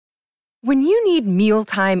When you need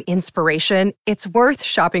mealtime inspiration, it's worth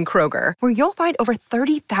shopping Kroger, where you'll find over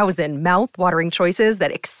 30,000 mouth-watering choices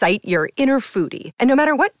that excite your inner foodie. And no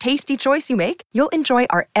matter what tasty choice you make, you'll enjoy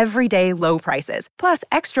our everyday low prices, plus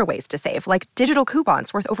extra ways to save, like digital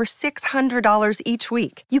coupons worth over $600 each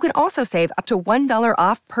week. You can also save up to $1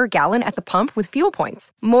 off per gallon at the pump with fuel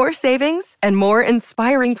points. More savings and more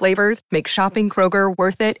inspiring flavors make shopping Kroger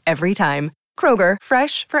worth it every time. Kroger,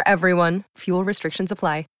 fresh for everyone. Fuel restrictions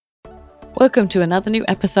apply. Welcome to another new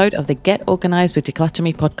episode of the Get Organised with Declutter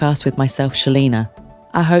Me podcast with myself, Shalina.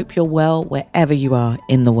 I hope you're well wherever you are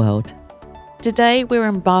in the world. Today, we're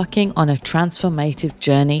embarking on a transformative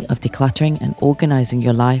journey of decluttering and organising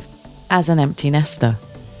your life as an empty nester.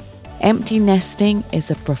 Empty nesting is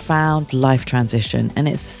a profound life transition, and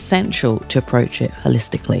it's essential to approach it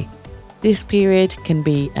holistically. This period can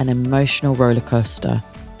be an emotional roller coaster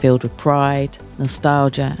filled with pride,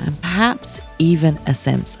 nostalgia, and perhaps even a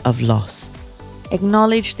sense of loss.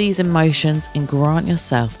 Acknowledge these emotions and grant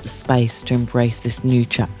yourself the space to embrace this new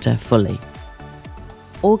chapter fully.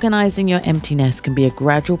 Organising your empty nest can be a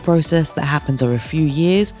gradual process that happens over a few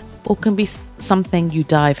years, or can be something you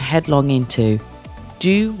dive headlong into.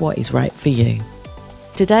 Do what is right for you.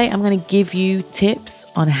 Today, I'm going to give you tips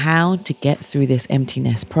on how to get through this empty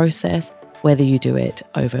nest process, whether you do it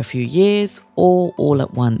over a few years or all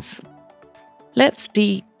at once. Let's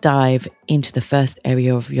deep dive into the first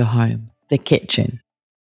area of your home, the kitchen.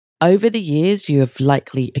 Over the years, you have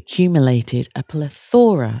likely accumulated a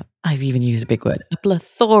plethora of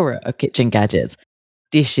kitchen gadgets,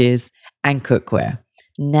 dishes, and cookware.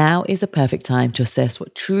 Now is a perfect time to assess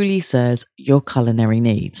what truly serves your culinary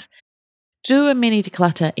needs. Do a mini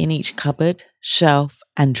declutter in each cupboard, shelf,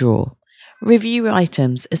 and drawer. Review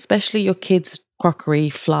items, especially your kids' crockery,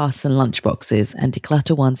 flasks, and lunchboxes, and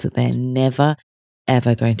declutter ones that they're never,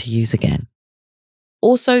 ever going to use again.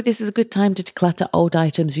 Also, this is a good time to declutter old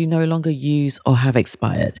items you no longer use or have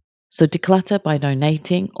expired. So declutter by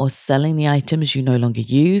donating or selling the items you no longer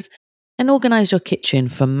use, and organize your kitchen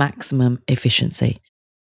for maximum efficiency.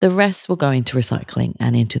 The rest will go into recycling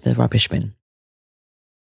and into the rubbish bin.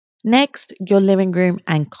 Next, your living room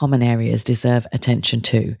and common areas deserve attention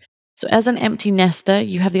too. So as an empty nester,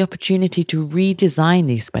 you have the opportunity to redesign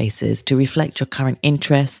these spaces to reflect your current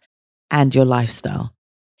interests and your lifestyle.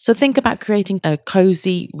 So think about creating a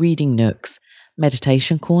cozy reading nooks,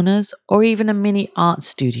 meditation corners, or even a mini art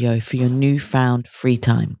studio for your newfound free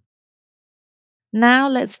time. Now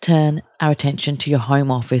let's turn our attention to your home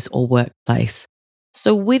office or workplace.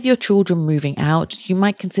 So with your children moving out, you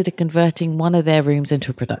might consider converting one of their rooms into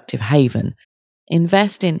a productive haven.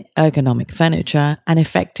 Invest in ergonomic furniture and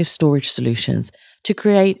effective storage solutions to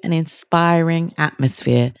create an inspiring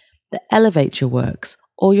atmosphere that elevates your works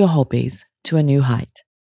or your hobbies to a new height.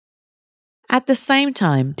 At the same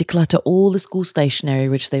time, declutter all the school stationery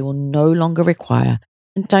which they will no longer require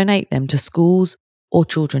and donate them to schools or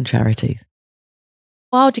children charities.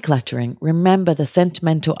 While decluttering, remember the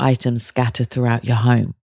sentimental items scattered throughout your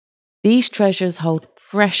home. These treasures hold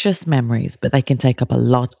precious memories, but they can take up a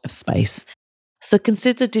lot of space. So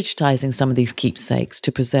consider digitizing some of these keepsakes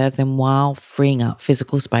to preserve them while freeing up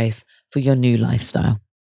physical space for your new lifestyle.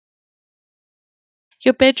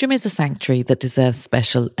 Your bedroom is a sanctuary that deserves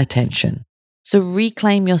special attention. So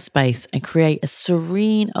reclaim your space and create a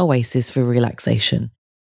serene oasis for relaxation.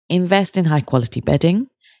 Invest in high quality bedding,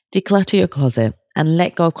 declutter your closet, and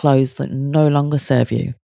let go of clothes that no longer serve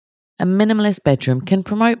you. A minimalist bedroom can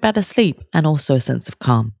promote better sleep and also a sense of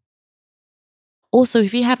calm. Also,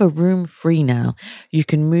 if you have a room free now, you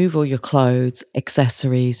can move all your clothes,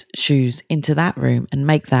 accessories, shoes into that room and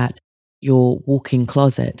make that your walk-in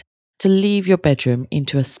closet to leave your bedroom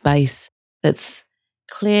into a space that's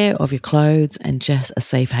clear of your clothes and just a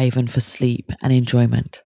safe haven for sleep and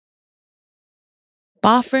enjoyment.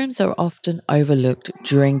 Bathrooms are often overlooked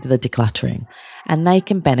during the decluttering, and they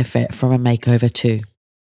can benefit from a makeover too.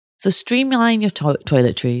 So streamline your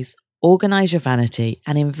toiletries, organize your vanity,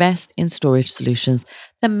 and invest in storage solutions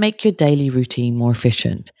that make your daily routine more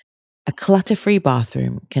efficient. A clutter-free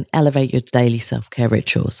bathroom can elevate your daily self-care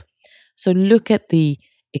rituals. So look at the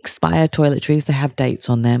expired toiletries that have dates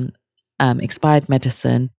on them, expired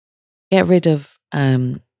medicine. Get rid of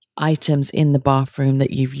items in the bathroom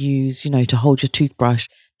that you've used, to hold your toothbrush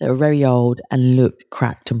that are very old and look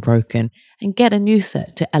cracked and broken, and get a new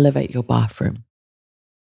set to elevate your bathroom.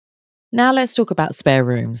 Now let's talk about spare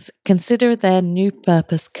rooms. Consider their new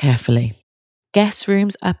purpose carefully. Guest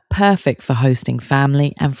rooms are perfect for hosting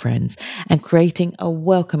family and friends and creating a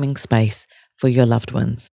welcoming space for your loved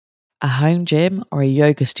ones. A home gym or a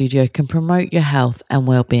yoga studio can promote your health and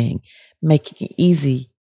well-being, making it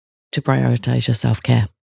easy to prioritize your self-care.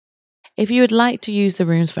 If you would like to use the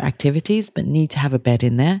rooms for activities but need to have a bed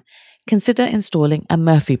in there, consider installing a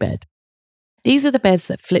Murphy bed. These are the beds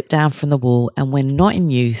that flip down from the wall and when not in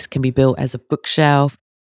use can be built as a bookshelf,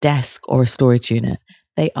 desk or a storage unit.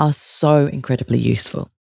 They are so incredibly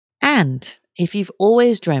useful. And if you've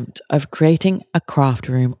always dreamt of creating a craft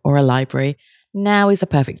room or a library, now is the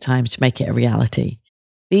perfect time to make it a reality.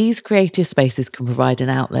 These creative spaces can provide an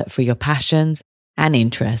outlet for your passions and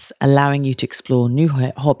interests, allowing you to explore new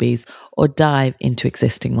hobbies or dive into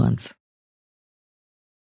existing ones.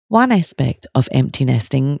 One aspect of empty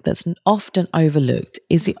nesting that's often overlooked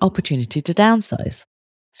is the opportunity to downsize.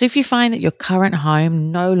 So if you find that your current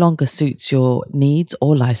home no longer suits your needs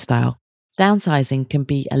or lifestyle, downsizing can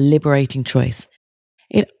be a liberating choice.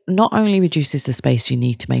 It not only reduces the space you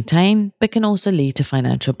need to maintain, but can also lead to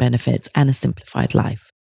financial benefits and a simplified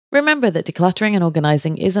life. Remember that decluttering and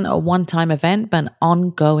organizing isn't a one-time event, but an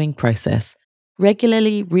ongoing process.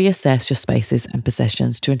 Regularly reassess your spaces and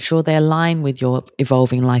possessions to ensure they align with your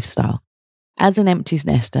evolving lifestyle. As an empty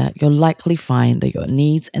nester, you'll likely find that your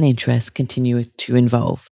needs and interests continue to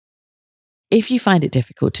evolve. If you find it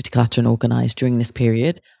difficult to declutter and organize during this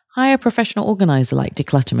period, hire a professional organizer like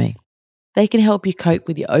Declutter Me. They can help you cope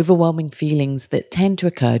with the overwhelming feelings that tend to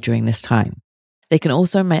occur during this time. They can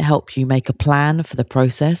also help you make a plan for the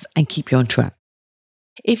process and keep you on track.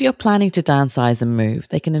 If you're planning to downsize and move,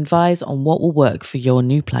 they can advise on what will work for your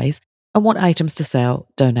new place and what items to sell,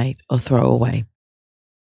 donate, or throw away.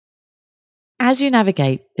 As you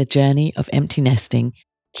navigate the journey of empty nesting,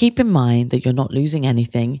 keep in mind that you're not losing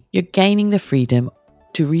anything, you're gaining the freedom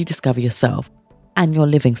to rediscover yourself and your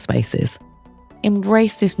living spaces.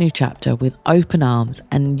 Embrace this new chapter with open arms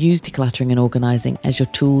and use decluttering and organizing as your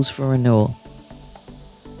tools for renewal.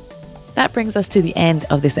 That brings us to the end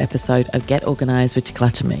of this episode of Get Organized with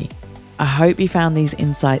Declutter Me. I hope you found these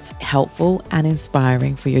insights helpful and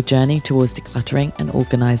inspiring for your journey towards decluttering and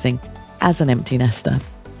organizing as an empty nester.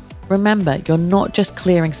 Remember, you're not just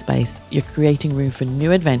clearing space, you're creating room for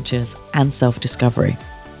new adventures and self-discovery.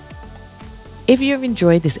 If you have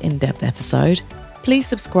enjoyed this in-depth episode, please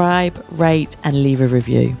subscribe, rate, and leave a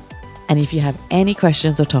review. And if you have any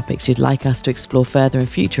questions or topics you'd like us to explore further in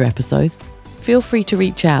future episodes, feel free to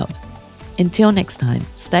reach out. Until next time,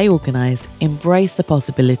 stay organized, embrace the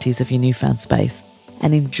possibilities of your newfound space,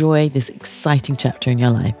 and enjoy this exciting chapter in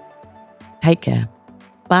your life. Take care.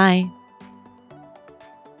 Bye.